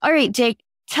All right, Jake,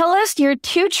 tell us your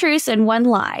two truths and one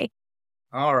lie.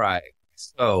 All right.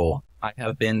 So I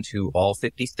have been to all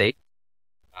 50 states.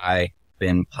 I've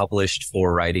been published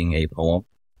for writing a poem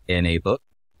in a book,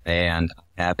 and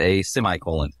I have a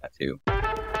semicolon tattoo.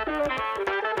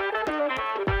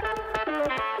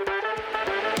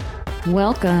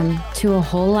 Welcome to A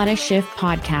Whole Lotta Shift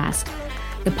podcast,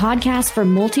 the podcast for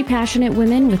multi-passionate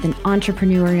women with an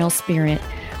entrepreneurial spirit,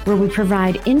 where we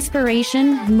provide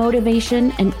inspiration,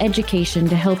 motivation, and education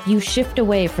to help you shift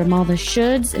away from all the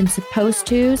shoulds and supposed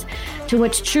tos to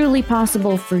what's truly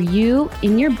possible for you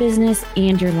in your business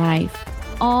and your life,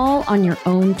 all on your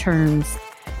own terms.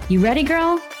 You ready,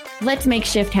 girl? Let's make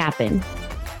shift happen.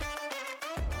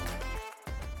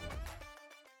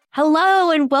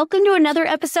 Hello, and welcome to another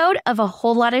episode of A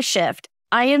Whole Lotta Shift.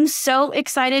 I am so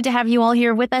excited to have you all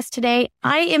here with us today.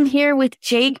 I am here with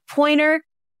Jake Pointer,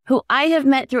 who I have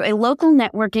met through a local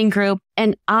networking group,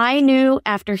 and I knew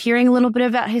after hearing a little bit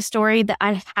about his story that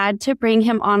I had to bring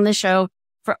him on the show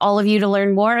for all of you to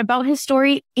learn more about his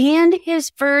story and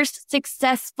his first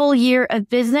successful year of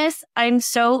business. I'm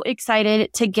so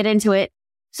excited to get into it.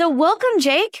 So welcome,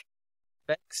 Jake.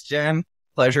 Thanks, Jen.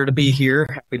 Pleasure to be here.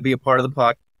 Happy to be a part of the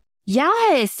podcast.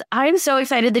 Yes, I'm so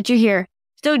excited that you're here.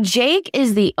 So Jake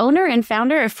is the owner and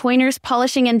founder of Pointers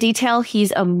Polishing and Detail.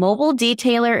 He's a mobile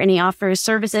detailer and he offers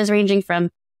services ranging from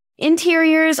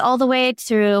interiors all the way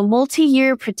to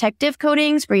multi-year protective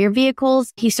coatings for your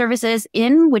vehicles. He services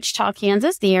in Wichita,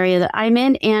 Kansas, the area that I'm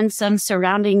in, and some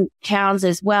surrounding towns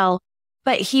as well.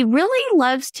 But he really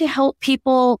loves to help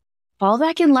people fall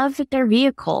back in love with their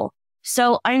vehicle.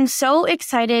 So I'm so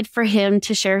excited for him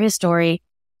to share his story.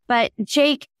 But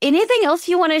Jake, anything else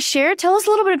you want to share? Tell us a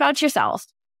little bit about yourself.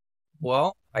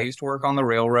 Well, I used to work on the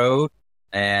railroad,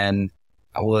 and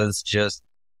I was just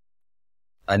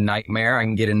a nightmare. I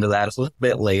can get into that a little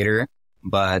bit later,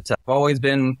 but I've always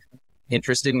been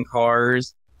interested in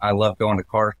cars. I love going to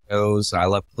car shows. I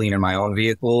love cleaning my own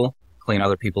vehicle, clean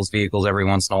other people's vehicles every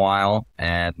once in a while,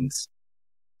 and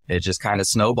it just kind of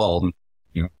snowballed.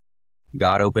 You know,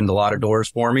 God opened a lot of doors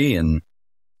for me, and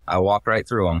I walked right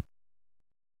through them.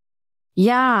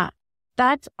 Yeah,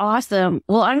 that's awesome.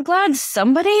 Well, I'm glad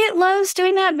somebody loves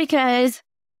doing that because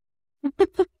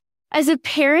as a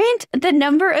parent, the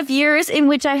number of years in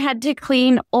which I had to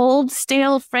clean old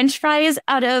stale French fries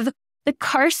out of the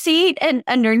car seat and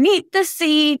underneath the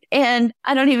seat, and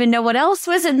I don't even know what else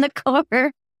was in the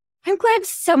car. I'm glad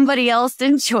somebody else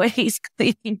enjoys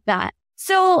cleaning that.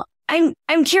 So I'm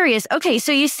curious. Okay,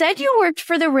 so you said you worked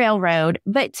for the railroad,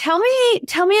 but tell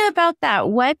me about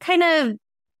that.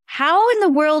 How in the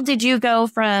world did you go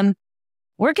from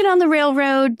working on the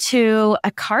railroad to a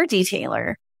car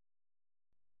detailer?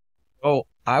 Oh,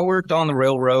 I worked on the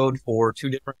railroad for two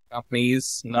different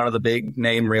companies, none of the big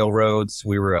name railroads.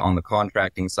 We were on the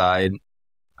contracting side.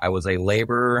 I was a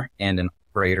laborer and an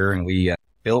operator, and we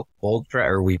built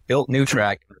new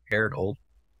track and repaired old.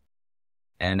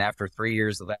 And after 3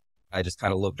 years of that, I just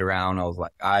kind of looked around. I was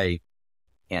like, I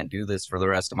can't do this for the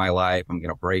rest of my life. I'm going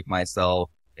to break myself.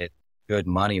 Good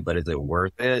money, but is it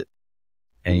worth it?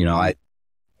 And, I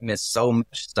miss so much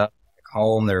stuff back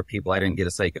home. There are people I didn't get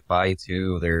to say goodbye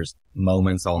to. There's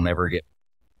moments I'll never get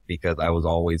because I was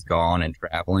always gone and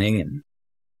traveling. And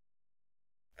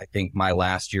I think my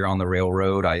last year on the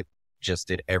railroad, I just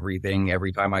did everything.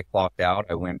 Every time I clocked out,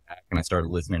 I went back and I started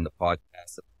listening to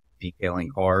podcasts of detailing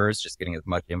cars, just getting as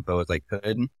much info as I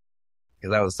could,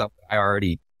 because that was something I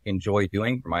already enjoyed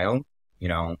doing for my own,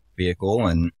 vehicle.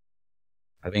 And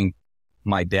I think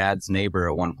my dad's neighbor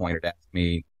at one point had asked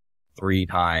me 3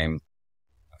 times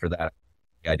after that,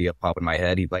 the idea popped in my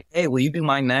head. He's like, hey, will you do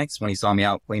mine next? When he saw me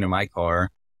out cleaning my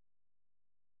car.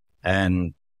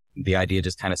 And the idea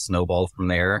just kind of snowballed from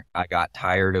there. I got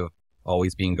tired of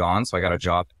always being gone. So I got a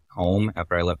job at home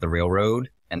after I left the railroad.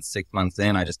 And 6 months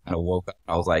in, I just kind of woke up.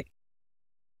 I was like,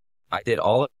 I did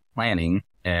all the planning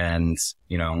and,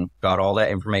 got all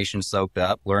that information soaked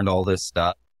up, learned all this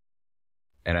stuff.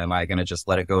 And am I going to just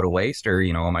let it go to waste or,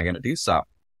 am I going to do something?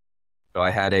 So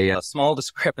I had a small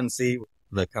discrepancy with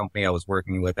the company I was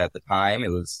working with at the time. It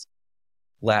was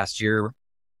last year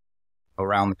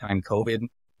around the time COVID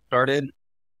started.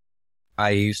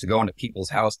 I used to go into people's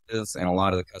houses and a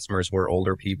lot of the customers were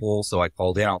older people. So I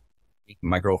called in.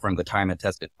 My girlfriend at the time had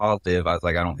tested positive. I was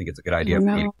like, I don't think it's a good idea for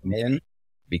me to come in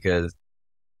because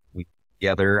we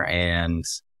together and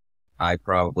I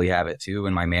probably have it too.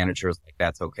 And my manager was like,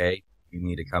 that's okay. You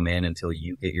need to come in until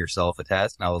you get yourself a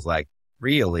test. And I was like,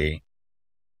 really?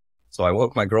 So I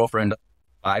woke my girlfriend up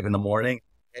at 5 a.m.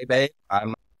 Hey, babe,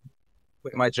 I'm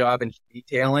quitting my job in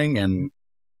detailing. And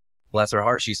bless her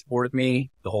heart, she supported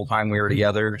me the whole time we were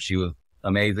together. She was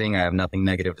amazing. I have nothing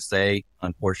negative to say.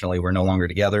 Unfortunately, we're no longer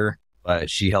together, but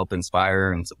she helped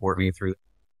inspire and support me through.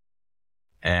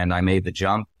 And I made the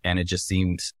jump, and it just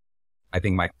seemed, I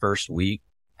think my first week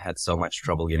I had so much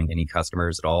trouble getting any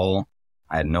customers at all.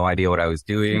 I had no idea what I was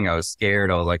doing. I was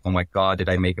scared. I was like, oh my God, did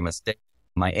I make a mistake?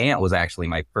 My aunt was actually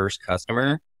my first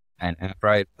customer. And after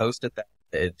I posted that,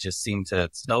 it just seemed to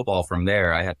snowball from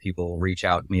there. I had people reach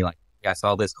out to me like, I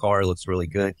saw this car, it looks really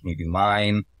good. Can you do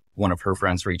mine? One of her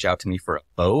friends reached out to me for a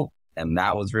boat, and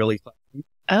that was really fun.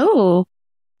 Oh.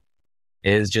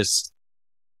 It is just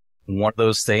one of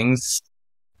those things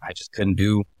I just couldn't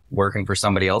do working for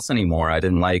somebody else anymore. I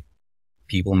didn't like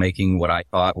people making what I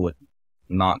thought was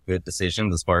not good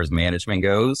decisions as far as management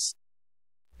goes.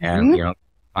 And,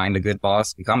 find a good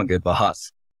boss, become a good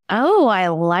boss. Oh, I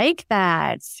like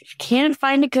that. If you can't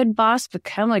find a good boss,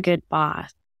 become a good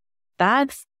boss.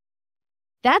 That's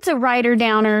a writer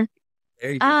downer.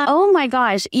 Oh my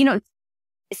gosh.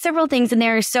 Several things in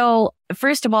there. So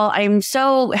first of all, I'm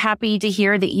so happy to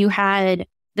hear that you had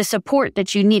the support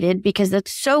that you needed, because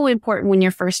that's so important when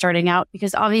you're first starting out,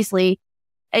 because obviously,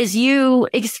 as you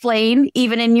explain,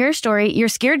 even in your story, you're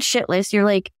scared shitless. You're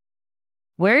like,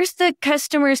 where's the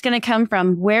customers going to come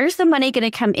from? Where's the money going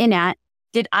to come in at?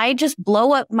 Did I just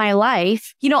blow up my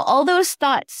life? All those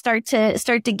thoughts start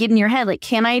to get in your head. Like,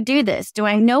 can I do this? Do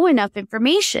I know enough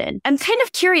information? I'm kind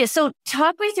of curious. So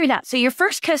talk me through that. So your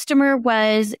first customer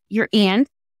was your aunt,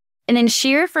 and then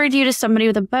she referred you to somebody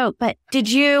with a boat. But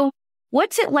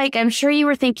what's it like? I'm sure you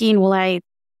were thinking, well, I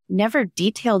never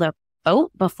detailed a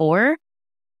boat before.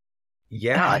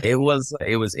 Yeah, it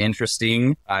was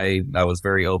interesting. I was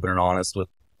very open and honest with.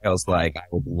 I was like, I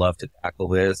would love to tackle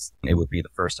this. It would be the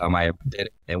first time I ever did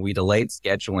it. And we delayed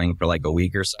scheduling for like a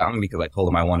week or something, because I told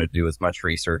him I wanted to do as much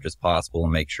research as possible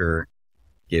and make sure,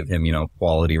 give him,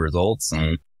 quality results.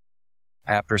 And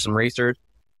after some research,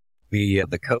 the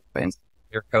coat and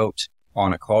clear coat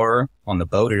on a car, on the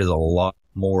boat, it is a lot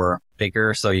more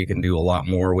bigger. So you can do a lot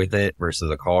more with it versus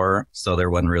a car. So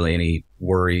there wasn't really any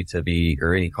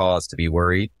any cause to be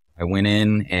worried. I went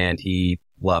in and he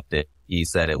loved it. He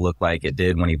said it looked like it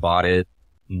did when he bought it.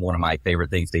 One of my favorite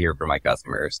things to hear from my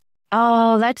customers.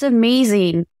 Oh, that's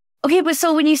amazing. Okay, but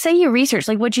so when you say you research,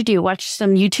 like, what'd you do? Watch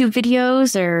some YouTube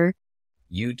videos or?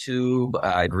 YouTube.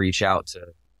 I'd reach out to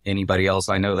anybody else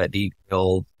I know that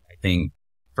detailed. I think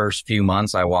first few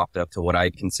months I walked up to what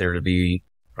I'd consider to be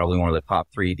probably one of the top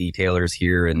 3 detailers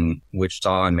here in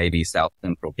Wichita and maybe South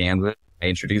Central Kansas. I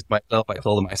introduced myself. I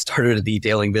told him I started a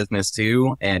detailing business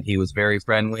too. And he was very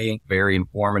friendly, very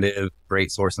informative,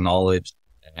 great source of knowledge.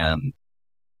 And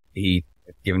he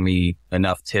had given me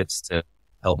enough tips to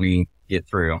help me get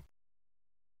through.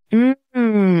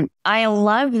 I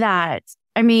love that.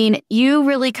 I mean, you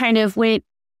really kind of went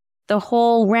the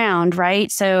whole round,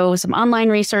 right? So some online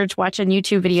research, watching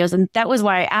YouTube videos. And that was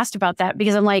why I asked about that,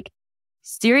 because I'm like,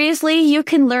 seriously, you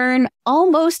can learn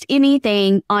almost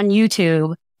anything on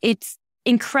YouTube. It's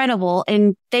incredible.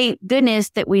 And thank goodness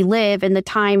that we live in the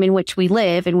time in which we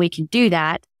live and we can do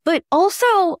that. But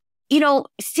also,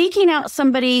 seeking out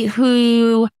somebody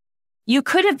who you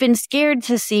could have been scared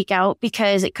to seek out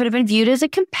because it could have been viewed as a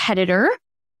competitor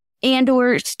and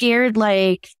or scared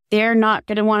like they're not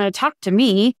going to want to talk to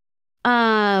me.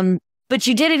 But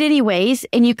you did it anyways,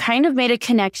 and you kind of made a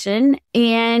connection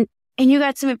and you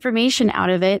got some information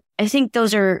out of it. I think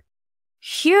those are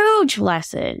huge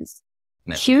lessons.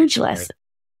 Huge lesson.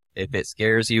 If it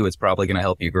scares you, it's probably going to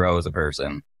help you grow as a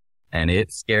person. And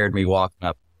it scared me walking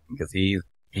up, because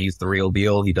he's the real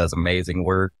deal. He does amazing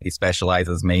work. He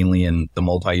specializes mainly in the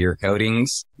multi-year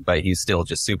coatings, but he's still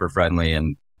just super friendly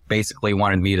and basically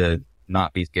wanted me to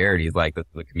not be scared. He's like, this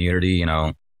is a community,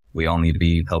 we all need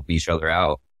to help each other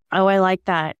out. Oh, I like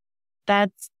that.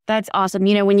 That's awesome.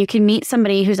 When you can meet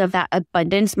somebody who's of that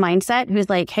abundance mindset, who's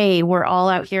like, hey, we're all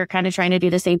out here kind of trying to do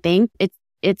the same thing.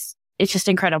 It's just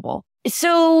incredible.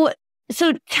 So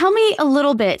tell me a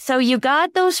little bit. So you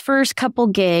got those first couple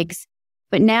gigs,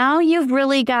 but now you've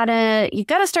really got to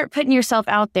start putting yourself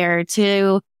out there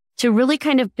to really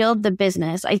kind of build the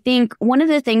business. I think one of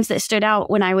the things that stood out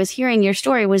when I was hearing your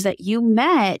story was that you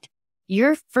met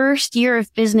your first year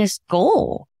of business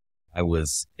goal. I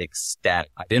was ecstatic.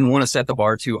 I didn't want to set the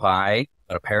bar too high,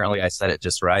 but apparently I set it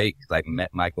just right, because I met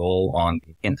my goal on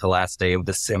the last day of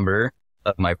December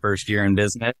of my first year in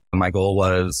business. My goal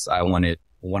was I wanted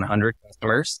 100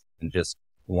 customers and just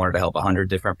wanted to help 100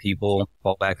 different people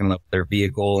fall back in love with their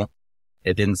vehicle.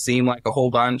 It didn't seem like a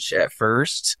whole bunch at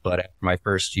first, but after my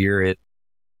first year, it's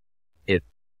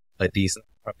a decent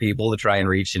amount of people to try and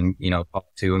reach and, talk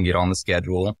to and get on the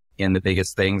schedule. And the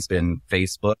biggest thing's been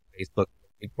Facebook,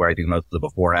 where I do most of the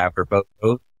before and after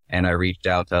photos. And I reached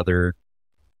out to other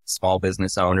small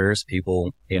business owners,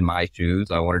 people in my shoes.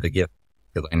 I wanted to give,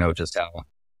 because I know just how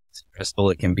stressful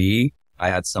it can be. I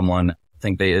had someone, I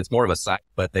think it's more of a site,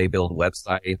 but they build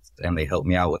websites and they helped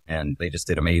me out with, and they just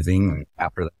did amazing. And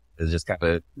after that, it's just kind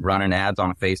of running ads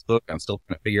on Facebook. I'm still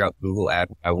trying to figure out Google ad.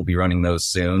 I will be running those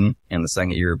soon in the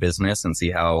second year of business and see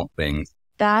how things.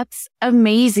 That's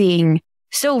amazing.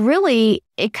 So really,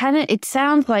 it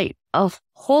sounds like a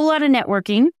whole lot of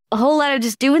networking, a whole lot of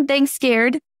just doing things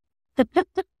scared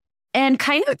and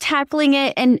kind of tackling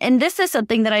it. And this is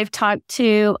something that I've talked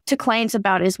to clients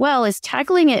about as well, is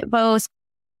tackling it both,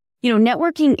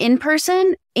 networking in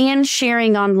person and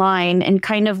sharing online, and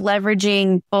kind of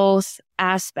leveraging both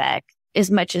aspects as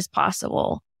much as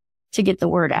possible to get the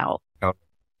word out. Oh,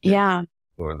 yeah.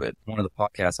 Or that one of the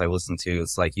podcasts I listen to,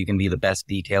 it's like, you can be the best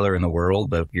detailer in the world,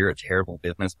 but if you're a terrible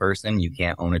business person, you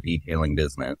can't own a detailing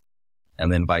business.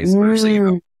 And then vice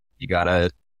versa, you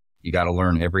gotta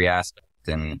learn every aspect.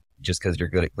 And just because you're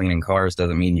good at cleaning cars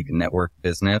doesn't mean you can network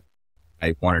business.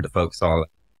 I wanted to focus on,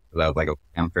 because I was like, okay,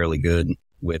 I'm fairly good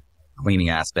with cleaning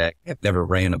aspect. I've never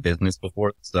ran a business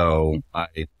before, so I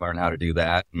learned how to do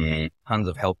that. And tons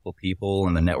of helpful people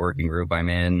in the networking group I'm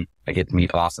in. I get to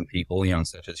meet awesome people,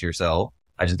 such as yourself.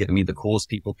 I just get to meet the coolest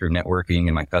people through networking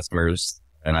and my customers,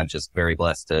 and I'm just very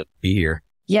blessed to be here.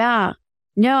 Yeah.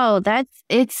 No,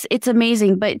 it's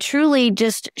amazing, but truly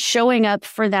just showing up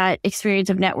for that experience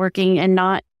of networking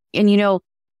and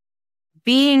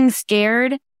being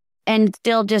scared and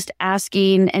still just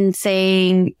asking and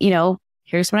saying,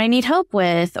 here's what I need help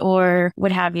with, or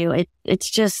what have you. It's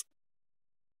just,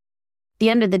 at the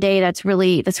end of the day, that's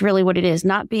really what it is.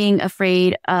 Not being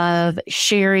afraid of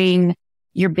sharing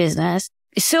your business.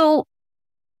 So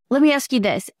let me ask you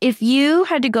this. If you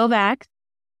had to go back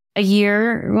a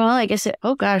year, well, I guess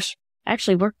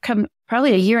actually we're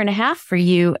probably a year and a half for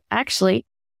you, actually.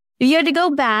 If you had to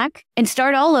go back and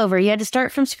start all over, you had to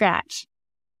start from scratch.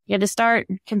 You had to start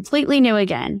completely new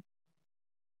again.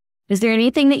 Is there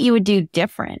anything that you would do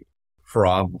different?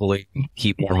 Probably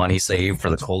keep more money saved for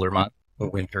the colder months.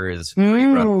 But winter is pretty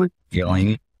rough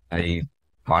feeling.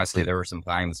 Honestly, there were some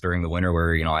times during the winter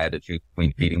where, I had to choose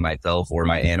between feeding myself or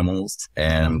my animals.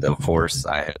 And of course,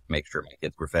 I had to make sure my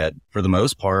kids were fed. For the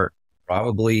most part,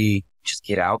 probably just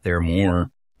get out there more.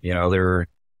 There were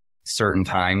certain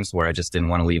times where I just didn't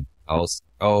want to leave the house.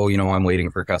 Oh, I'm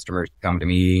waiting for customers to come to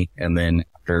me. And then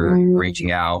after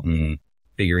reaching out and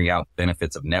figuring out the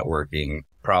benefits of networking,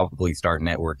 probably start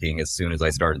networking as soon as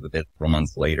I started the business 4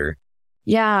 months later.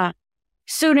 Yeah.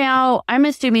 So now I'm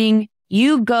assuming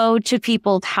you go to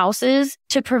people's houses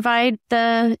to provide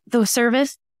the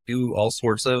service? Do all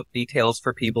sorts of details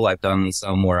for people. I've done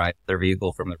some where I have their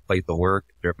vehicle from their place of work,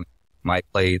 driven my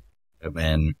place, and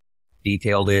then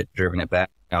detailed it, driven it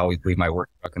back. I always leave my work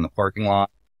truck in the parking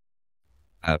lot.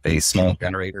 I have a small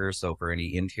generator, so for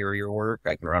any interior work,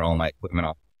 I can run all my equipment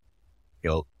off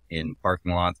in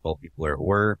parking lots while people are at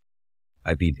work.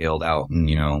 I've detailed out in,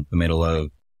 the middle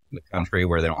of the country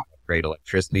where they don't have great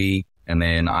electricity. And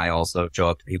then I also show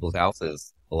up to people's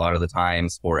houses a lot of the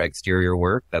times for exterior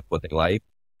work. That's what they like.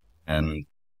 And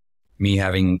me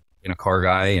having been a car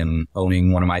guy and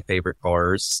owning one of my favorite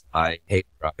cars, I hate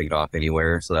dropping it off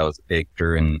anywhere. So that was a big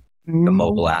factor in the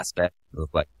mobile aspect. It was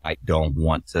like, I don't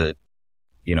want to,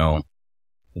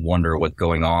 wonder what's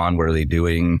going on. What are they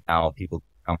doing? How people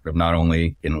comfortable not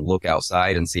only can look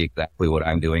outside and see exactly what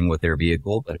I'm doing with their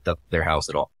vehicle, but it doesn't their house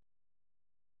at all.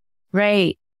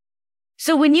 Right.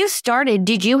 So when you started,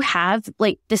 did you have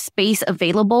the space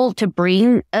available to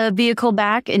bring a vehicle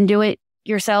back and do it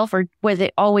yourself, or was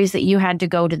it always that you had to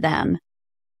go to them?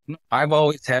 I've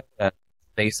always had that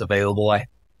space available. I have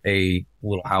a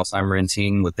little house I'm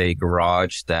renting with a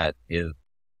garage that is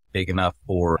big enough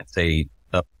for, say,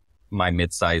 my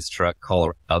mid-sized truck.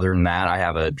 Other than that, I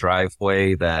have a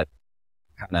driveway that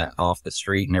kind of off the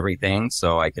street and everything,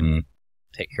 so I can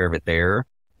take care of it there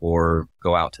or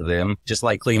go out to them. Just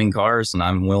like cleaning cars, and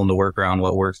I'm willing to work around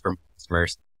what works for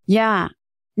customers. Yeah.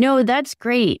 No, that's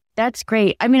great. That's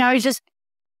great. I mean, I was just,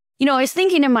 I was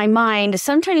thinking in my mind,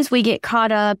 sometimes we get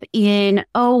caught up in,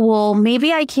 oh, well,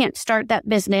 maybe I can't start that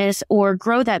business or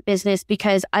grow that business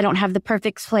because I don't have the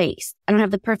perfect place. I don't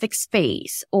have the perfect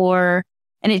space,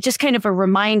 and it's just kind of a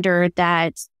reminder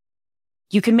that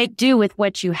you can make do with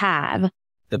what you have.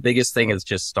 The biggest thing is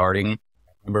just starting.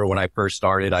 I remember when I first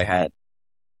started, I had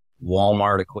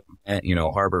Walmart equipment,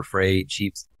 Harbor Freight,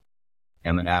 cheap.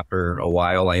 And then after a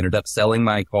while, I ended up selling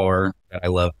my car that I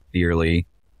love dearly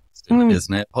in the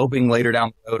business, hoping later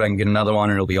down the road I can get another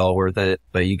one and it'll be all worth it.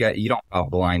 But you don't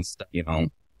top the line stuff,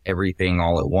 everything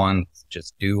all at once.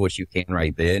 Just do what you can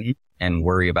right then and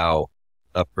worry about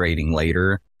upgrading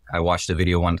later. I watched a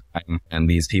video one time, and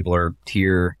these people are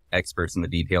tier experts in the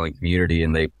detailing community,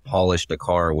 and they polished a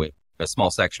car with a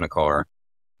small section of car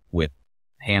with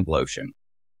hand lotion.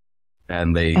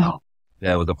 And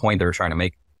that was the point they were trying to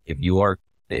make. If you are,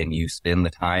 and you spend the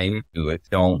time to it,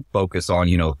 don't focus on,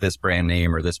 this brand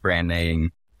name or this brand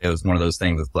name. It was one of those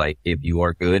things that's like, if you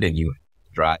are good and you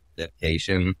drive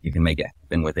dedication, you can make it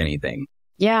happen with anything.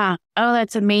 Yeah. Oh,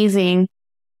 that's amazing.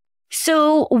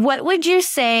 So what would you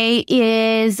say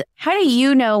is, how do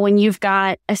you know when you've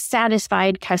got a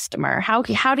satisfied customer?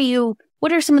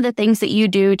 What are some of the things that you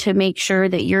do to make sure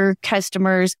that your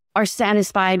customers are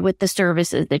satisfied with the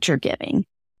services that you're giving?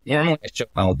 Yeah,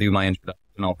 I'll do my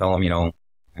introduction. I'll tell them,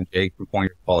 I'm Jake from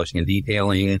Pointer Polishing and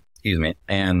Detailing,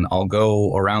 and I'll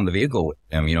go around the vehicle with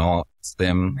them. I'll ask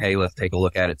them, hey, let's take a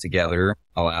look at it together.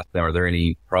 I'll ask them, are there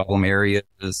any problem areas?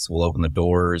 We'll open the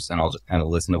doors, and I'll just kind of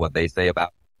listen to what they say about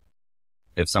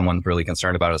it. If someone's really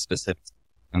concerned about a specific,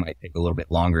 it might take a little bit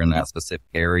longer in that specific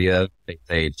area. They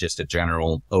say just a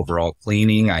general overall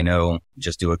cleaning. I know,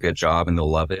 just do a good job and they'll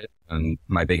love it. And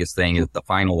my biggest thing is the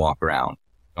final walk around.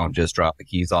 Don't just drop the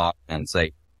keys off and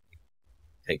say,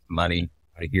 take the money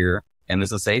out of here. And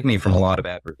this has saved me from a lot of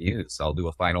bad reviews. I'll do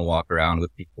a final walk around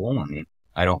with people, and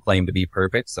I don't claim to be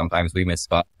perfect. Sometimes we miss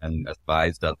spots, and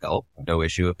advice does help. No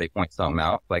issue if they point something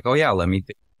out. Like, oh yeah, let me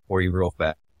take it for you real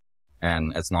fast.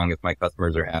 And as long as my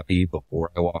customers are happy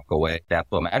before I walk away, that's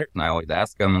what matters. And I always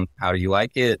ask them, how do you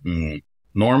like it? And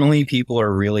normally people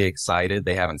are really excited.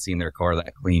 They haven't seen their car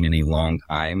that clean in a long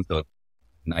time. So it's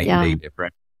night and day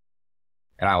different.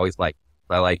 And I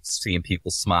like seeing people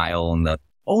smile, and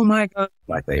oh my God,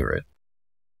 my favorite.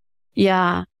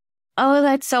 Yeah. Oh,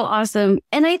 that's so awesome.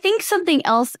 And I think something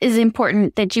else is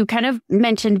important that you kind of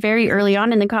mentioned very early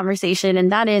on in the conversation,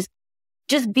 and that is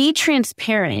just be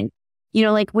transparent.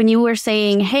 Like when you were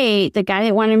saying, hey, the guy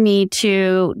that wanted me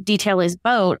to detail his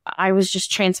boat, I was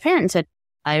just transparent and said,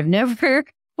 I've never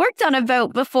worked on a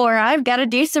boat before. I've got to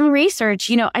do some research.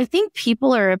 I think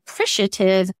people are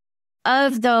appreciative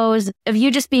of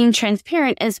you just being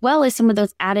transparent, as well as some of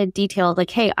those added details.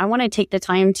 Like, hey, I want to take the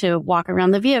time to walk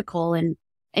around the vehicle and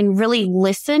really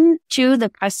listen to the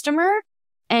customer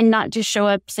and not just show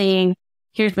up saying,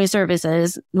 here's my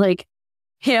services. Like,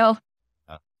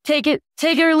 take it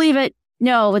or leave it.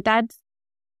 No, but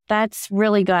that's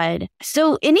really good.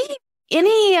 So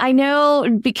I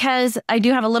know, because I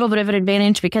do have a little bit of an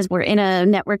advantage because we're in a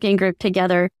networking group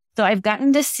together. So I've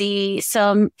gotten to see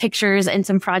some pictures and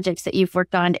some projects that you've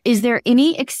worked on. Is there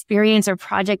any experience or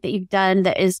project that you've done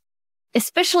that is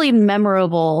especially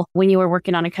memorable when you were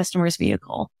working on a customer's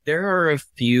vehicle? There are a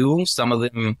few, some of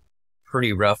them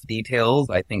pretty rough details.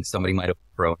 I think somebody might have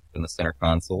thrown it in the center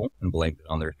console and blamed it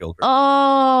on their filter.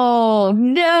 Oh,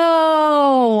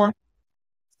 no.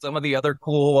 Some of the other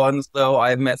cool ones, though,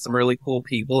 I've met some really cool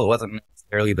people. It wasn't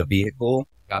necessarily the vehicle.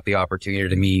 Got the opportunity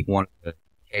to meet one of the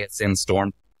KSN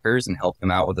Stormtroopers and help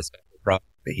him out with a special project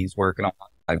that he's working on.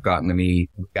 I've gotten to meet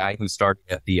the guy who started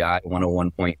FDI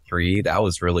 101.3. That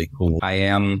was really cool. I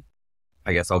am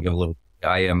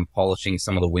polishing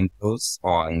some of the windows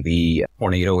on the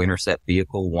Tornado Intercept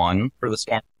Vehicle 1 for the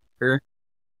Stormtrooper.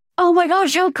 Oh my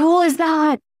gosh, how cool is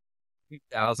that?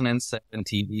 2007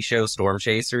 TV show Storm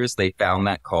Chasers, they found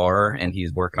that car and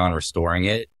he's working on restoring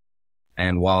it.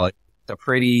 And while it's a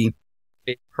pretty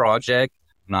big project,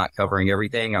 not covering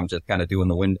everything, I'm just kind of doing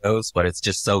the windows, but it's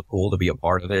just so cool to be a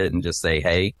part of it and just say,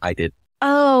 hey, I did.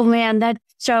 Oh man, that's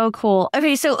so cool.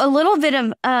 Okay, so a little bit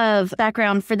of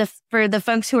background for the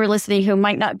folks who are listening who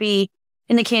might not be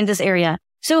in the Kansas area.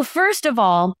 So first of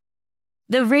all,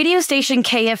 the radio station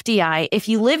KFDI, if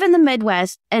you live in the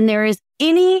Midwest and there is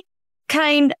any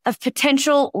kind of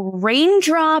potential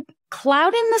raindrop,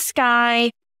 cloud in the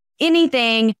sky,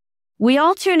 anything, we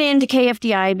all tune in to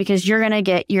KFDI because you're going to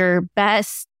get your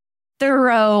best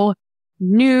thorough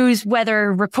news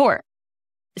weather report.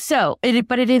 So, it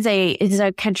is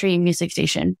a country music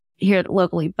station here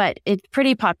locally, but it's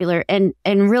pretty popular. And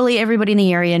really everybody in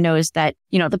the area knows that,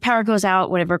 the power goes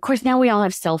out, whatever. Of course, now we all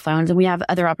have cell phones and we have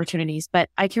other opportunities, but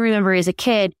I can remember as a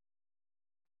kid,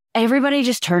 everybody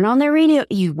just turned on their radio.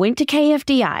 You went to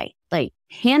KFDI, like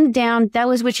hand down. That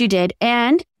was what you did.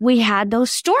 And we had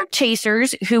those storm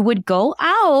chasers who would go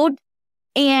out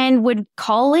and would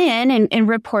call in and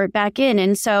report back in.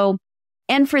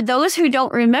 And for those who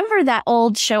don't remember that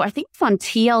old show, I think it's on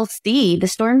TLC, the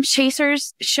Storm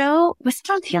Chasers show. Was it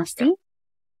on TLC?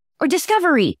 Or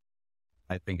Discovery?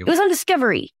 I think it was on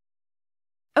Discovery.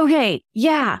 Okay,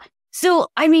 yeah. So,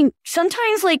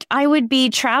 sometimes I would be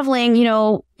traveling,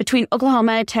 between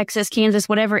Oklahoma, Texas, Kansas,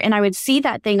 whatever, and I would see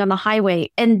that thing on the highway.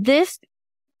 And this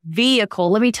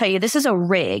vehicle, let me tell you, this is a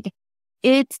rig.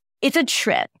 It's a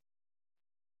trip.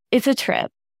 It's a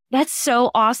trip. That's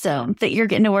so awesome that you're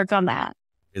getting to work on that.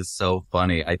 It's so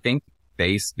funny. I think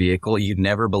base vehicle, you'd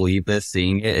never believe this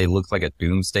seeing it. It looks like a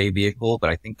doomsday vehicle, but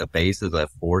I think the base is a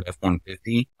Ford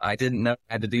F-150. I didn't know.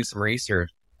 I had to do some research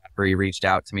after he reached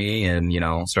out to me and,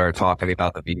 started talking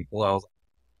about the vehicle. I was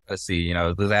like, let's see,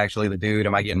 is this actually the dude?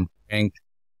 Am I getting pranked?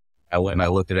 I went and I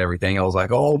looked at everything. I was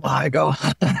like, oh my God.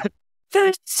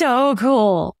 That's so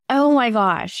cool. Oh my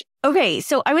gosh. Okay.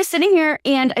 So I was sitting here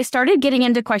and I started getting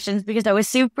into questions because I was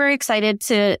super excited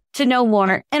to know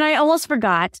more. And I almost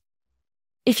forgot.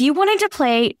 If you wanted to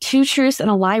play Two Truths and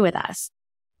a Lie with us.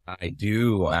 I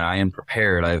do. And I am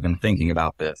prepared. I've been thinking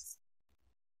about this.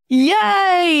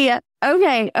 Yay.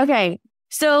 Okay.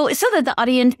 So that the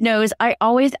audience knows, I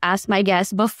always ask my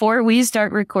guests before we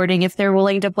start recording if they're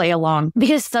willing to play along,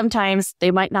 because sometimes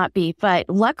they might not be. But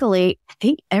luckily, I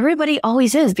think everybody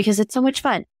always is because it's so much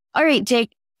fun. All right,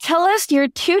 Jake, tell us your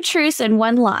 2 truths and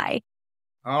 1 lie.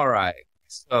 All right.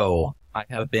 So I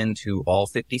have been to all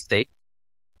 50 states.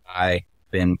 I've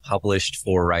been published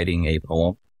for writing a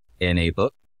poem in a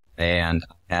book, and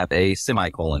I have a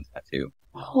semicolon tattoo.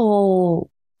 Oh,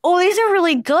 these are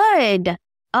really good.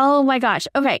 Oh my gosh.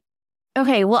 Okay.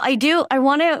 Well,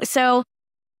 so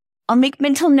I'll make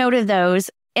mental note of those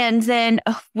and then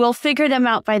we'll figure them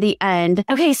out by the end.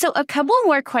 Okay. So a couple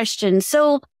more questions.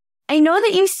 So I know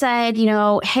that you said,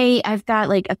 hey, I've got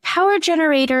like a power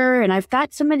generator and I've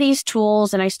got some of these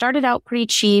tools and I started out pretty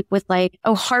cheap with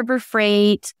Harbor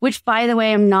Freight, which by the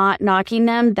way, I'm not knocking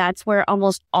them. That's where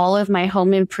almost all of my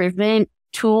home improvement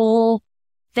tool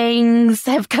things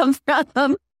have come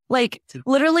from.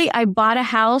 Literally, I bought a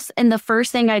house and the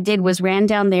first thing I did was ran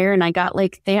down there and I got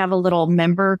they have a little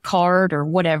member card or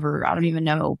whatever. I don't even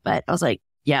know. But I was like,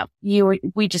 yeah,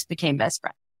 we just became best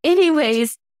friends.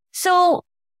 Anyways,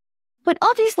 but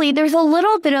obviously there's a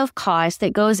little bit of cost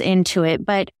that goes into it.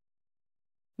 But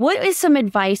what is some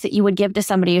advice that you would give to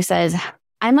somebody who says,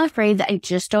 I'm afraid that I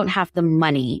just don't have the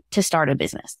money to start a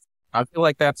business? I feel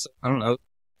like it's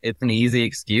an easy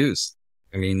excuse.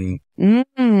 I mean,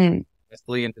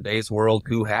 especially in today's world,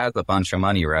 who has a bunch of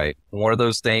money, right? One of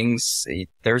those things,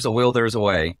 there's a will, there's a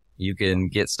way. You can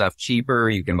get stuff cheaper.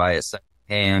 You can buy it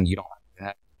secondhand. You don't have to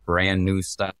have brand new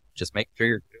stuff. Just make sure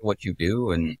you're doing what you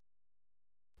do and,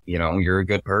 you're a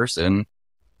good person.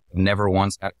 I've never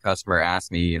once had a customer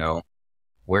ask me,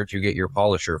 where'd you get your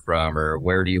polisher from or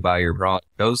where do you buy your product?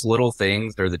 Those little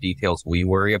things are the details we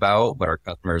worry about, but our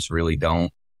customers really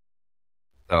don't.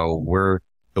 So we're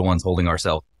the ones holding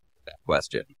ourselves to that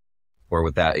question. Or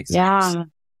with that excuse. Yeah.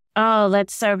 Oh,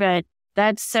 that's so good.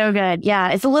 That's so good.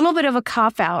 Yeah. It's a little bit of a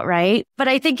cop out, right? But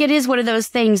I think it is one of those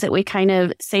things that we kind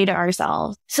of say to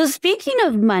ourselves. So speaking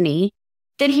of money,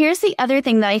 then here's the other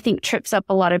thing that I think trips up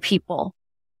a lot of people.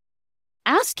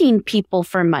 Asking people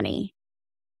for money.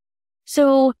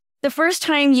 So the first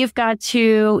time you've got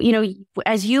to,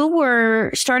 as you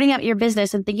were starting out your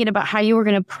business and thinking about how you were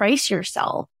going to price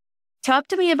yourself, talk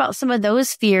to me about some of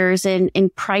those fears in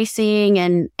pricing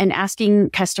and asking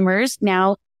customers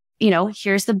now,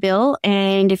 here's the bill.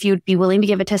 And if you'd be willing to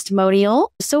give a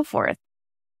testimonial, so forth.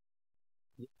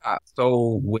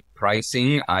 So with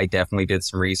pricing, I definitely did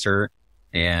some research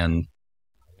and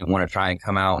I didn't want to try and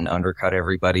come out and undercut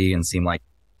everybody and seem like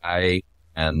I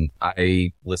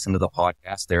listened to the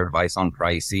podcast, their advice on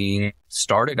pricing.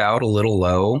 Started out a little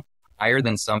low, higher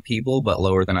than some people, but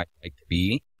lower than I'd like to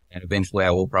be. And eventually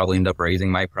I will probably end up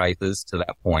raising my prices to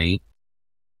that point.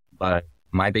 But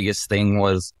my biggest thing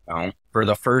was, for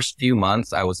the first few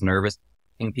months, I was nervous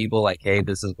asking people like, hey,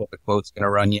 this is what the quote's going to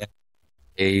run you.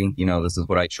 Hey, this is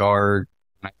what I charge.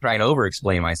 I try and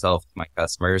over-explain myself to my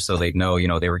customers so they know,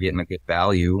 they were getting a good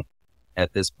value.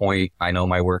 At this point, I know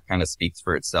my work kind of speaks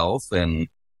for itself and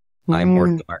I'm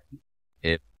worth the market.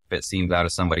 If it seems out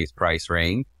of somebody's price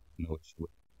range, which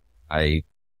I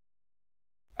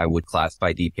would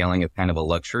classify detailing as kind of a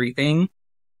luxury thing.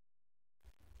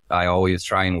 I always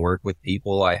try and work with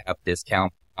people. I have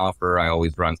discount offer. I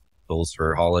always run specials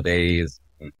for holidays.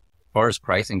 And as far as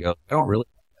pricing goes, I don't really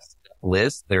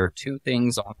list. There are 2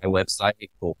 things on my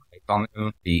website. We'll price on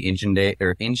them. The engine day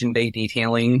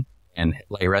detailing and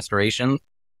headlight restoration.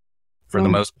 For the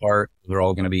most part, they're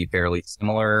all going to be fairly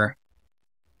similar.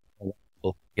 And,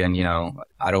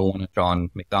 I don't want to John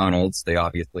McDonald's. They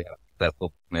obviously have a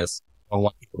successful business. I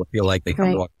want people to feel like they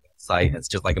come to our site. It's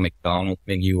just like a McDonald's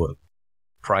menu of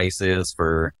prices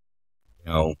for,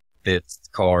 this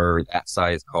car, that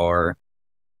size car.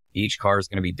 Each car is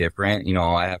going to be different.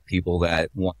 I have people that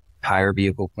want the entire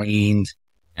vehicle cleaned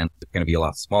and it's going to be a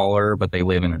lot smaller, but they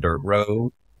live in a dirt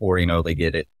road or, they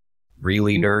get it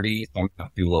really dirty. So I'm going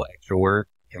to do a little extra work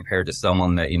compared to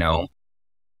someone that,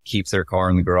 keeps their car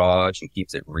in the garage and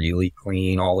keeps it really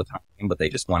clean all the time, but they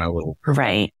just want a little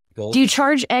Right. gold. Do you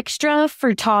charge extra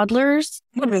for toddlers?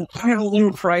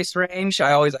 Price range?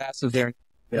 I always ask if they're,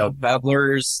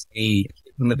 peddlers, any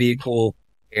kids in the vehicle,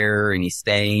 air, any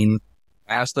stain.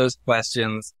 I ask those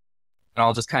questions, and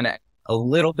I'll just kind of a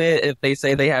little bit if they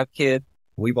say they have kids.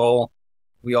 We all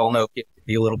know kids can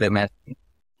be a little bit messy.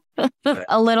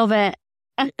 A little bit.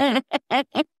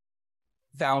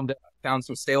 Found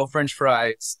some stale French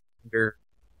fries under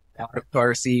out of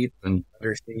car seats and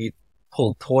under seats.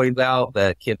 Pulled toys out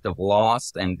that kids have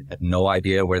lost and had no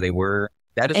idea where they were.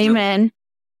 That is Amen.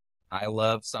 I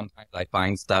love sometimes I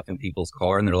find stuff in people's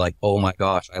car and they're like, oh my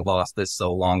gosh, I lost this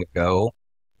so long ago.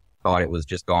 Thought it was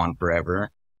just gone forever.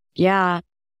 Yeah.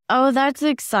 Oh, that's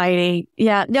exciting.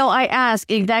 Yeah. No, I ask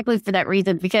exactly for that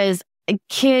reason because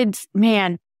kids,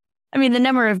 man, I mean, the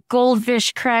number of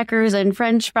goldfish crackers and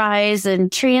French fries and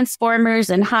Transformers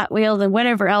and Hot Wheels and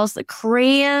whatever else, the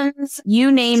crayons, you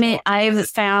name it, I've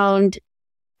found.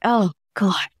 Oh,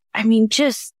 God. I mean,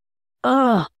 just,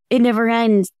 it never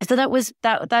ends. So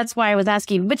that's why I was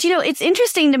asking. But, it's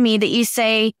interesting to me that you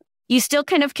say you still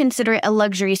kind of consider it a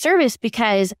luxury service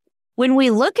because when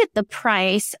we look at the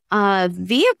price of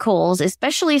vehicles,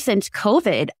 especially since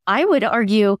COVID, I would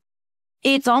argue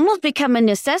it's almost become a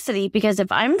necessity because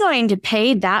if I'm going to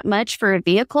pay that much for a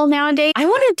vehicle nowadays, I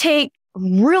want to take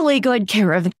really good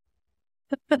care of it.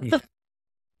 Yeah.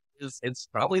 It's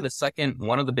probably the second or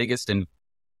one of the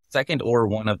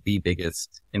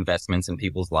biggest investments in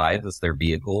people's lives is their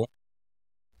vehicle.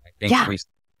 I think we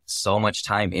spend so much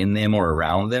time in them or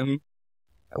around them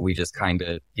that we just kind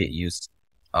of get used to,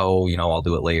 I'll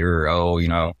do it later.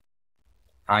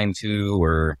 Time to,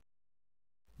 or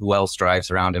who else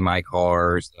drives around in my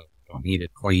car? So I don't need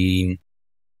it clean.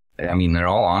 I mean, in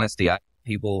all honesty,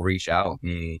 people reach out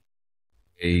and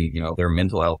their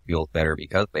mental health feels better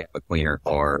because they have a cleaner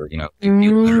car. They feel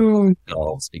better about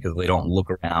themselves because they don't look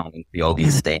around and see all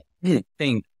these things. I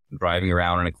think driving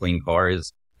around in a clean car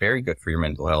is very good for your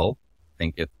mental health.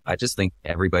 I just think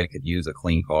everybody could use a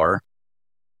clean car.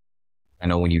 I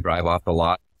know when you drive off the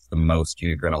lot, it's the most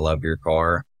you're going to love your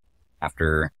car.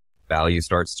 After value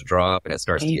starts to drop and it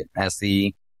starts to get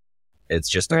messy, it's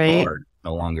just a car,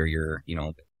 no longer your,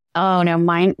 Oh no,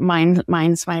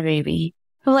 mine's my baby.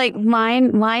 Like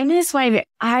mine is my,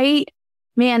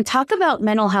 man, talk about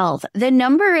mental health. The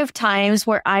number of times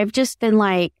where I've just been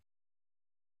like,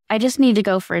 I just need to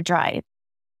go for a drive.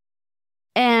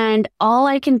 And all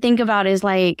I can think about is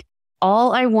like,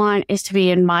 all I want is to be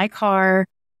in my car,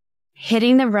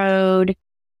 hitting the road,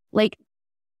 like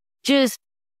just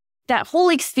that whole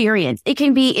experience. It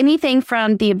can be anything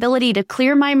from the ability to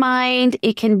clear my mind.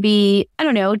 It can be, I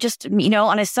don't know, just,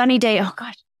 on a sunny day. Oh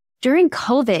gosh, during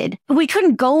COVID, we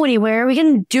couldn't go anywhere. We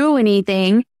couldn't do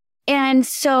anything. And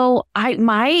so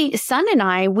my son and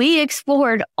I, we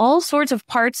explored all sorts of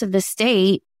parts of the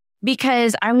state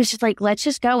because I was just like, let's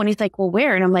just go. And he's like, well,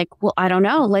 where? And I'm like, well, I don't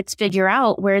know. Let's figure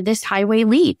out where this highway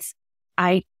leads.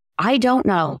 I don't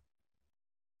know.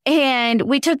 And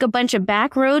we took a bunch of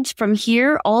back roads from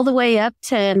here all the way up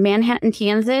to Manhattan,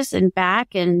 Kansas and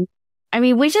back. And I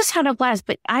mean, we just had a blast,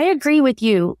 but I agree with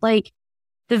you. Like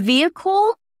the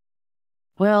vehicle,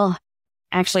 well,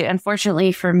 actually,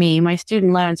 unfortunately for me, my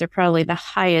student loans are probably the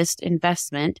highest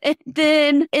investment.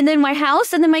 And then my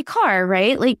house and then my car,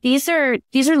 right? Like these are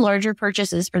larger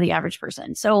purchases for the average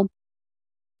person. So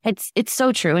it's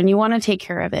so true. And you want to take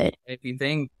care of it. If you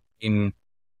think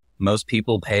most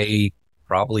people pay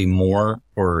probably more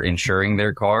for insuring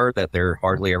their car that they're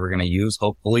hardly ever going to use.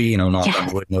 Hopefully,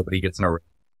 nobody gets in a.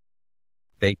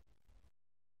 They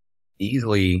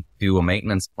easily do a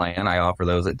maintenance plan. I offer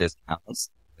those at discounts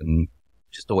and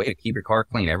just a way to keep your car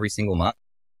clean every single month.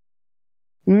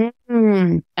 I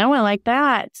like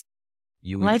that.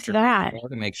 You like that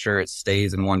to make sure it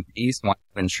stays in one piece. Want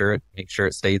to make sure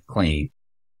it stays clean.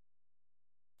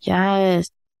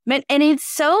 Yes, and it's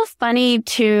so funny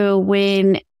too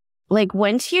when. Like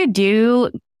once you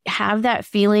do have that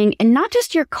feeling and not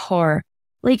just your car,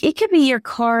 like it could be your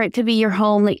car, it could be your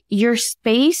home, like your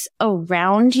space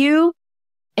around you.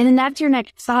 And then that's your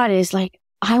next thought is like,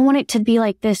 I want it to be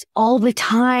like this all the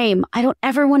time. I don't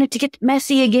ever want it to get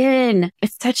messy again.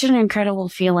 It's such an incredible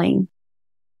feeling.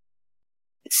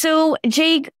 So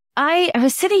Jake, I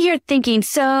was sitting here thinking,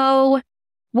 so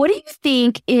what do you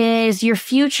think is your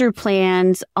future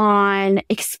plans on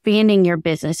expanding your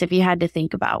business? If you had to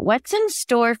think about what's in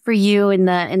store for you in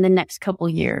the next couple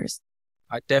years?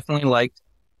 I definitely like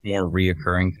more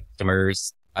reoccurring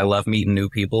customers. I love meeting new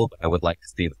people, but I would like to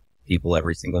see people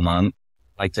every single month.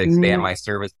 I like to expand my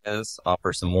services,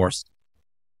 offer some more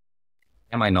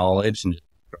and my knowledge and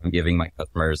on giving my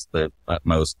customers the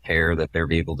utmost care that their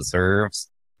vehicle deserves.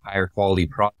 Higher quality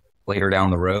product later down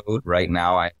the road. Right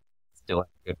now, I still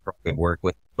have good work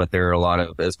with, but there are a lot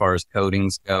of, as far as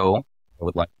coatings go, I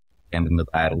would like to get into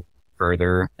that a little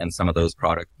further, and some of those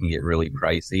products can get really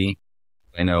pricey.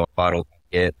 I know a bottle can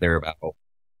get, they're about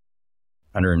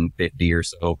 150 or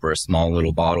so for a small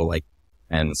little bottle,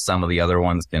 and some of the other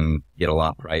ones can get a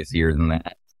lot pricier than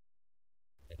that.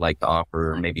 I'd like to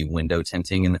offer maybe window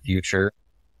tinting in the future.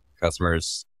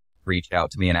 Customers reach out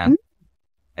to me and ask,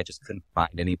 I just couldn't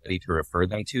find anybody to refer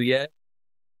them to yet.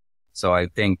 So I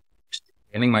think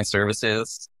expanding my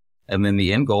services, and then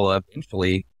the end goal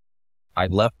eventually,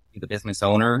 I'd love to be the business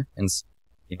owner and,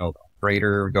 the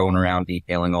operator going around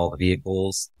detailing all the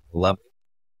vehicles. Love it.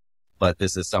 But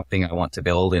this is something I want to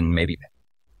build in maybe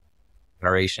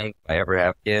generation if I ever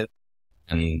have kids,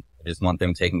 and I just want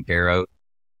them taken care of.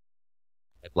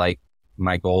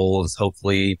 My goal is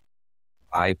hopefully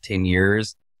 5-10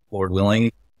 years, Lord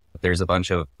willing. But there's a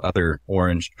bunch of other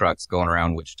orange trucks going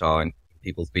around Wichita and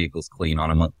people's vehicles clean on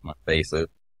a month-to-month basis.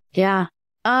 Yeah.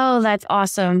 Oh, that's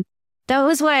awesome. That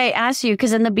was why I asked you,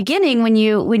 because in the beginning, when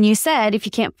you said, if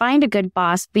you can't find a good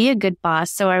boss, be a good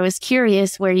boss. So I was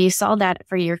curious where you saw that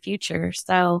for your future.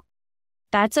 So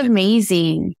that's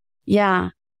amazing. Yeah,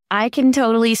 I can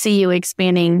totally see you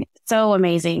expanding. So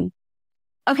amazing.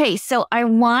 Okay, so I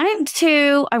want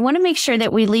to make sure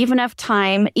that we leave enough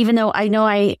time, even though I know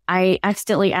I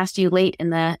accidentally asked you late in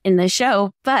the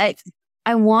show, but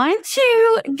I want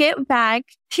to get back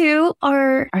to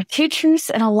our 2 truths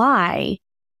and a lie,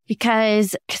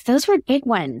 because those were big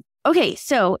ones. Okay,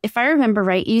 so if I remember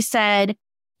right, you said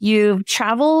you've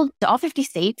traveled to all 50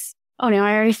 states. Oh no,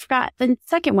 I already forgot the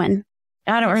second one.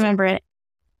 I don't remember it.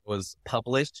 Was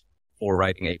published for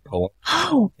writing a poem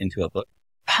into a book.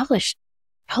 Published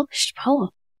poem.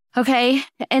 Okay.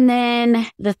 And then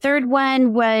the third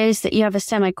one was that you have a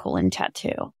semicolon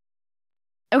tattoo.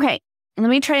 Okay. Let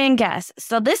me try and guess.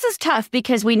 So this is tough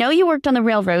because we know you worked on the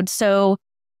railroad. So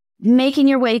making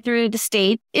your way through the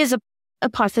state is a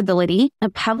possibility. A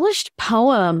published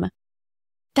poem.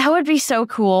 That would be so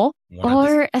cool.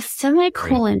 Or a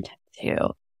semicolon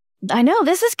tattoo. I know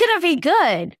this is going to be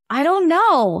good. I don't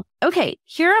know. Okay.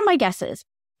 Here are my guesses.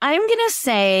 I'm going to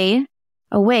say,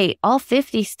 all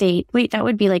 50 states. Wait, that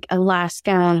would be like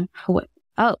Alaska.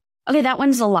 Oh, okay. That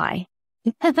one's a lie.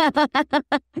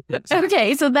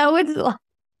 Okay. So that would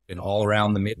been all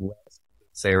around the Midwest.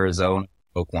 It's Arizona,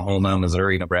 Oklahoma,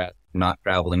 Missouri, Nebraska. Not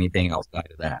traveled anything outside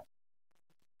of that.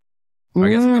 I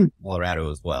guess Colorado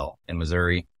as well, and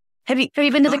Missouri. Have you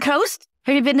been to the coast?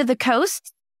 Have you been to the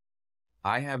coast?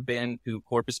 I have been to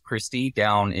Corpus Christi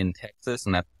down in Texas,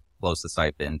 and that's the closest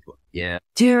I've been to it. Yeah.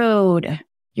 Dude,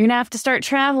 you're going to have to start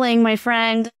traveling, my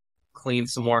friend. Clean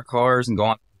some more cars and go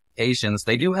on vacations.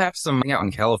 They do have some out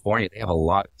in California. They have a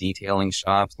lot of detailing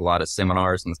shops, a lot of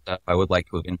seminars and stuff. I would like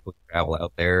to eventually travel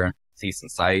out there, see some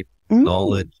sights,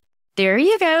 knowledge. There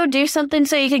you go. Do something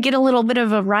so you could get a little bit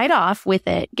of a write-off with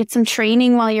it. Get some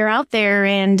training while you're out there.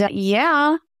 And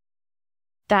yeah,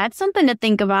 that's something to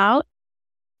think about.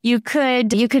 You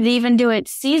could even do it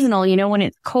seasonal. When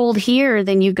it's cold here,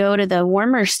 then you go to the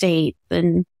warmer state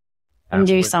and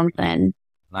do something.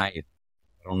 Nice.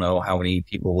 I don't know how many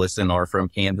people listen are from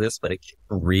Kansas, but it's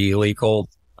really cold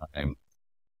sometimes.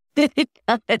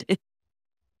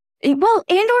 Well,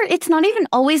 or it's not even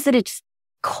always that it's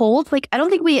cold. Like, I don't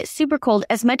think we get super cold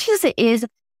as much as it is.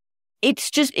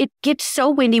 It's just, it gets so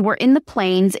windy. We're in the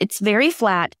plains. It's very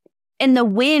flat. And the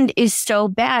wind is so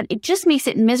bad. It just makes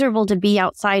it miserable to be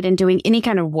outside and doing any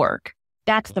kind of work.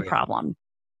 That's the problem.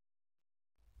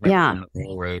 Yeah. On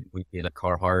the road, we'd get a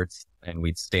Carhartt and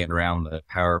we'd stand around the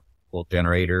powerful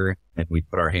generator and we'd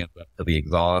put our hands up to the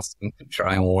exhaust and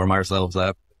try and warm ourselves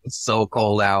up. It's so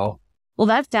cold out. Well,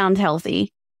 that sounds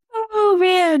healthy. Oh,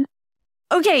 man.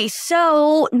 Okay,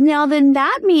 so now then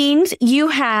that means you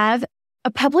have a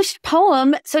published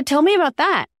poem. So tell me about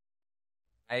that.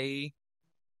 I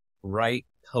write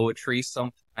poetry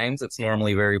sometimes. It's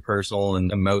normally very personal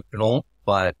and emotional,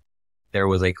 but there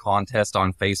was a contest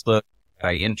on Facebook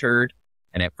I entered,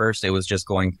 and at first it was just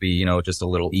going to be, just a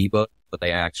little ebook, but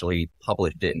they actually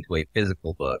published it into a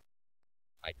physical book.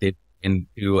 I did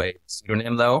into a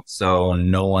pseudonym though, so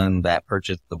no one that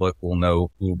purchased the book will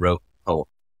know who wrote the poem.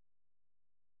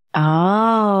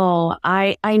 Oh,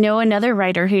 I know another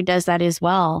writer who does that as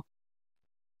well.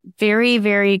 Very,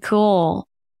 very cool.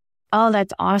 Oh,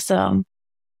 that's awesome.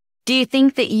 Do you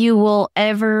think that you will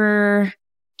ever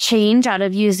change out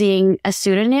of using a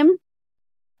pseudonym?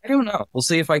 I don't know. We'll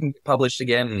see if I can get published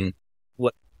again and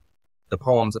what the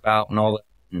poem's about and all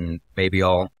that. And maybe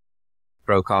I'll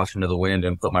throw caution to the wind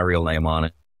and put my real name on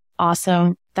it.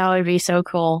 Awesome. That would be so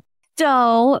cool.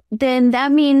 So then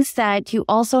that means that you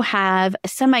also have a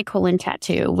semicolon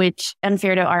tattoo, which,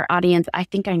 unfair to our audience, I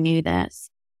think I knew this.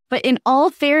 But in all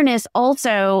fairness,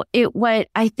 also,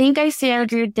 I think I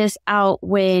figured this out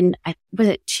when, was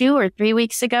it 2 or 3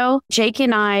 weeks ago? Jake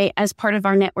and I, as part of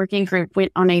our networking group,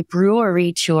 went on a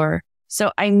brewery tour.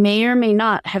 So I may or may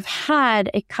not have had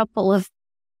a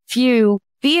few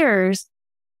beers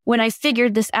when I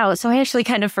figured this out. So I actually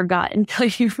kind of forgot until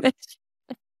you mentioned.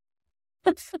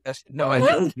 No, I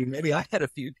didn't. Maybe I had a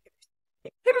few.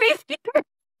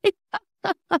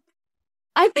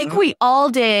 I think we all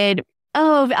did.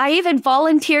 Oh, I even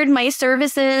volunteered my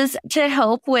services to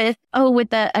help with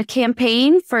a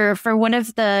campaign for one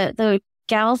of the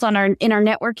gals in our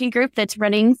networking group that's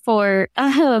running for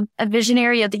a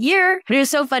visionary of the year. It was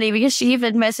so funny because she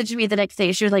even messaged me the next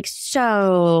day. She was like,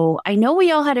 "So I know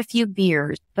we all had a few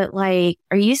beers, but like,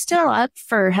 are you still up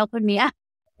for helping me out?"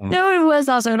 No, it was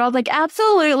awesome. And I was like,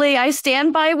 absolutely. I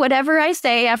stand by whatever I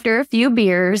say after a few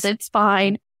beers. It's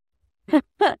fine.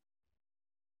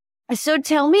 So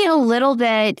tell me a little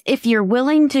bit, if you're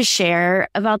willing to share,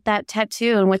 about that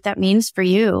tattoo and what that means for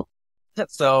you.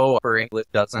 So for English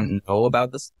doesn't know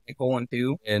about the semicolon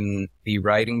too. In the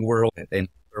writing world,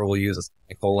 we'll use a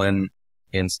semicolon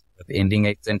instead of ending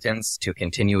a sentence to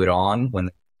continue it on.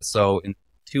 So in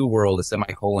two world, a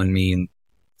semicolon means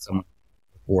someone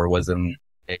before was in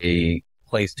a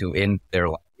place to end their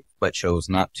life, but chose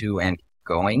not to and keep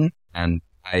going. And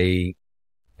I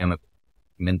am a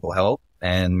mental health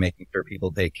and making sure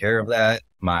people take care of that.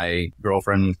 My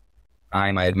girlfriend,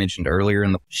 I had mentioned earlier,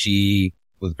 she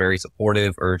was very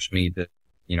supportive, urged me to,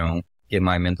 get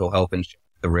my mental health insurance.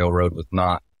 The railroad was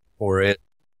not for it.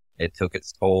 It took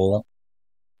its toll.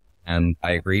 And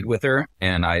I agreed with her.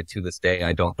 And to this day,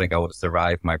 I don't think I would have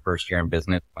survived my first year in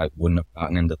business. I wouldn't have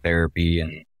gotten into therapy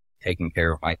and taking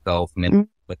care of myself.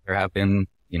 But there have been,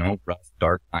 rough,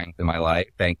 dark times in my life.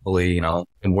 Thankfully, it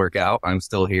can work out. I'm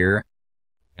still here.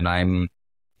 And I'm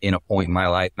in a point in my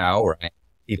life now where I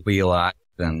need to be alive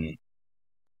and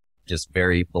just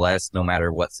very blessed no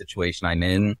matter what situation I'm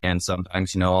in. And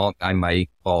sometimes, I might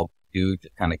fall due to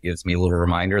kind of gives me a little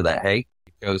reminder that, hey,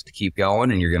 you chose to keep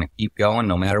going and you're going to keep going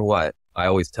no matter what. I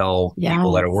always tell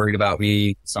people that are worried about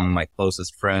me, some of my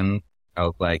closest friends, I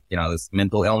was like, this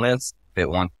mental illness, if it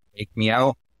wants to take me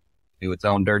out, do its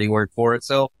own dirty work for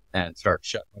itself and start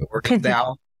shutting my work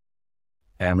down.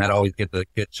 And that always gets a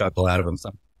good chuckle out of them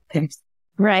sometimes.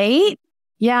 Right?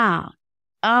 Yeah.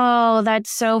 Oh, that's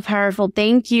so powerful.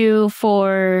 Thank you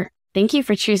for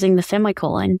choosing the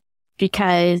semicolon,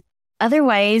 because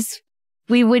otherwise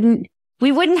we wouldn't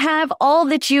have all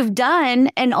that you've done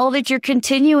and all that you're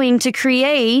continuing to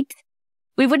create.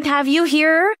 We wouldn't have you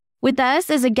here with us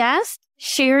as a guest,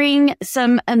 sharing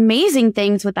some amazing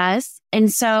things with us.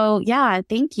 And so, yeah,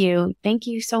 thank you. Thank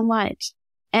you so much.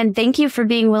 And thank you for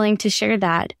being willing to share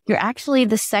that. You're actually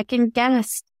the second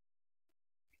guest.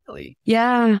 Really?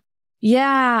 Yeah.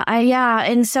 Yeah.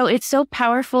 And so it's so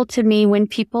powerful to me when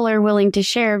people are willing to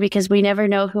share, because we never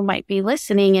know who might be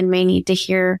listening and may need to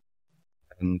hear.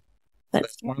 And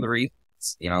that's one of the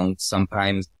reasons,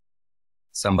 sometimes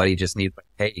somebody just needs,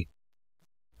 hey,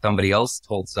 somebody else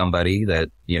told somebody that,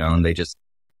 and they just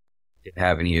didn't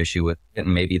have any issue with it.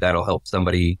 And maybe that'll help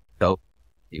somebody help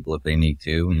people if they need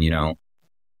to. And,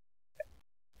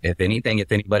 if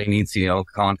anybody needs to,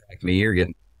 contact me or get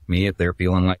me if they're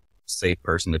feeling like a safe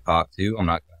person to talk to, I'm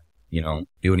not going to,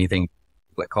 do anything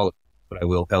like call it, but I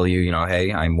will tell you,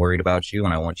 hey, I'm worried about you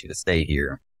and I want you to stay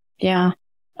here. Yeah.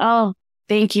 Oh,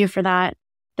 thank you for that.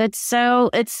 It's so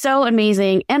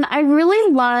amazing. And I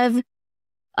really love,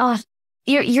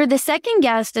 you're the second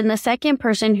guest and the second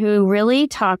person who really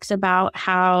talks about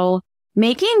how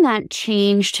making that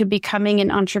change to becoming an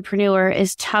entrepreneur,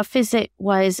 as tough as it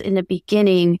was in the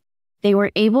beginning, they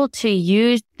were able to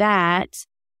use that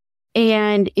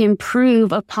and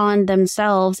improve upon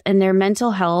themselves and their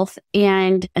mental health.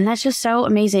 And that's just so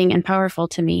amazing and powerful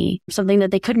to me. Something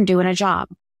that they couldn't do in a job,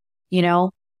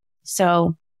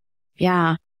 So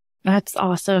yeah, that's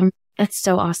awesome. That's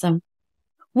so awesome.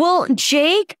 Well,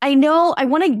 Jake, I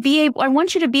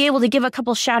want you to be able to give a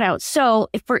couple shout outs. So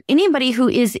for anybody who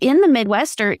is in the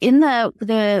Midwest or in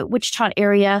the Wichita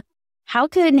area, how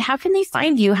can they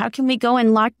find you? How can we go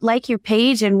and like your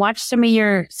page and watch some of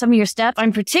your stuff?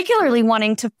 I'm particularly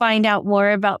wanting to find out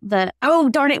more about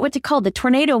what's it called? The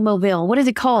Tornado Mobile. What is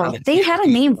it called? They had a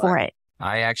name for it.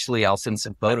 I'll send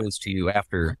some photos to you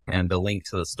after and a link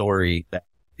to the story that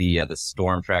the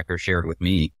storm tracker shared with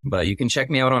me. But you can check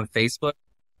me out on Facebook.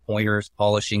 Pointers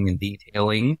Polishing and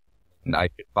Detailing, and I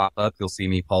should pop up. You'll see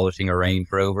me polishing a Range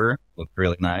Rover. Looks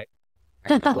really nice.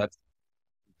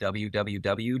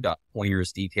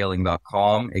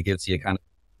 www.pointersdetailing.com. It gives you kind of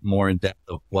more in depth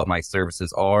of what my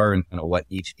services are and kind of what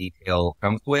each detail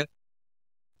comes with,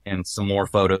 and some more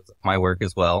photos of my work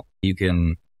as well. You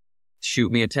can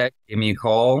shoot me a text, give me a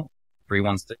call,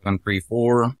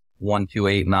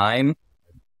 316-134-1289.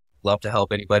 Love to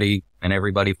help anybody and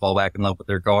everybody fall back in love with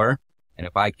their car. And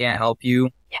if I can't help you,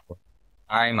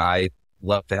 I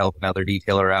love to help another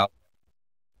detailer out.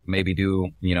 Maybe do,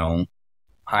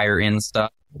 higher end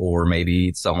stuff, or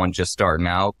maybe someone just starting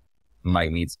out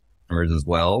might need customers as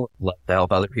well. Love to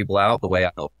help other people out the way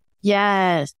I help.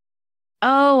 Yes.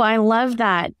 Oh, I love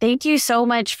that. Thank you so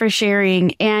much for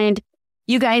sharing. And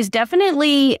you guys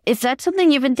definitely, if that's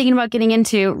something you've been thinking about getting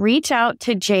into, reach out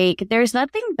to Jake. There's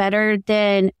nothing better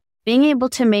than being able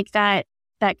to make that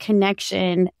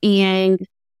connection and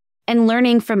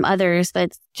learning from others.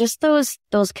 That's just those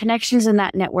connections in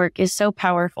that network is so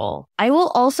powerful. I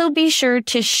will also be sure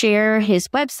to share his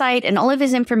website and all of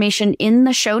his information in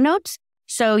the show notes.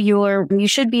 So you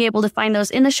should be able to find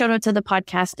those in the show notes of the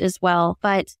podcast as well.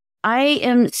 But I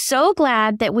am so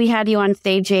glad that we had you on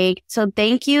today, Jake. So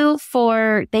thank you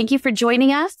for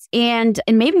joining us. And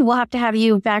maybe we'll have to have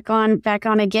you back on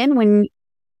again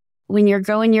when you're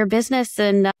growing your business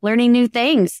and learning new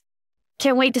things.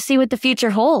 Can't wait to see what the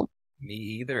future holds. Me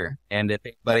either. And if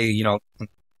anybody,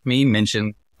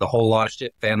 mention the Whole Lot of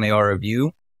Shit fan they are of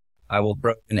you, I will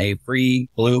throw in a free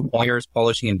blue Pointers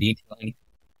polishing and detailing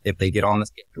if they get on the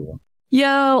schedule.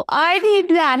 Yo, I need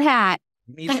that hat.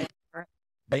 Me too.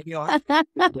 Maybe I'll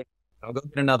go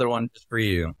get another one just for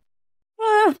you.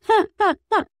 I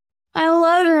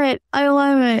love it.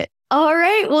 All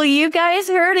right. Well, you guys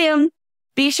heard him.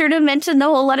 Be sure to mention the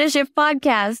Whole Lot of Shift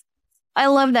podcast. I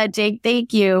love that, Jake.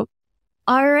 Thank you.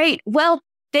 All right. Well,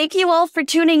 thank you all for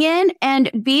tuning in,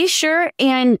 and be sure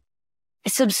and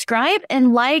subscribe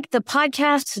and like the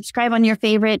podcast. Subscribe on your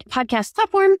favorite podcast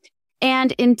platform.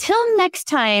 And until next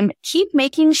time, keep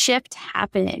making shift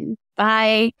happen.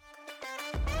 Bye.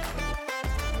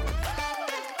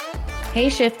 Hey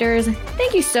shifters,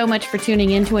 thank you so much for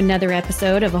tuning in to another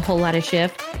episode of A Whole Lot of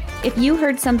Shift. If you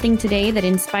heard something today that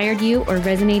inspired you or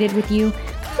resonated with you,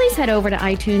 please head over to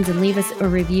iTunes and leave us a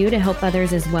review to help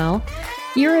others as well.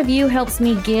 Your review helps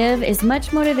me give as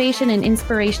much motivation and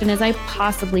inspiration as I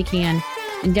possibly can.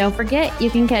 And don't forget, you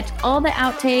can catch all the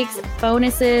outtakes,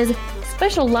 bonuses,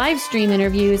 special live stream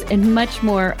interviews, and much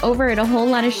more over at A Whole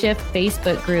Lot of Shift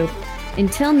Facebook group.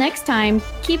 Until next time,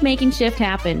 keep making shift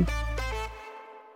happen.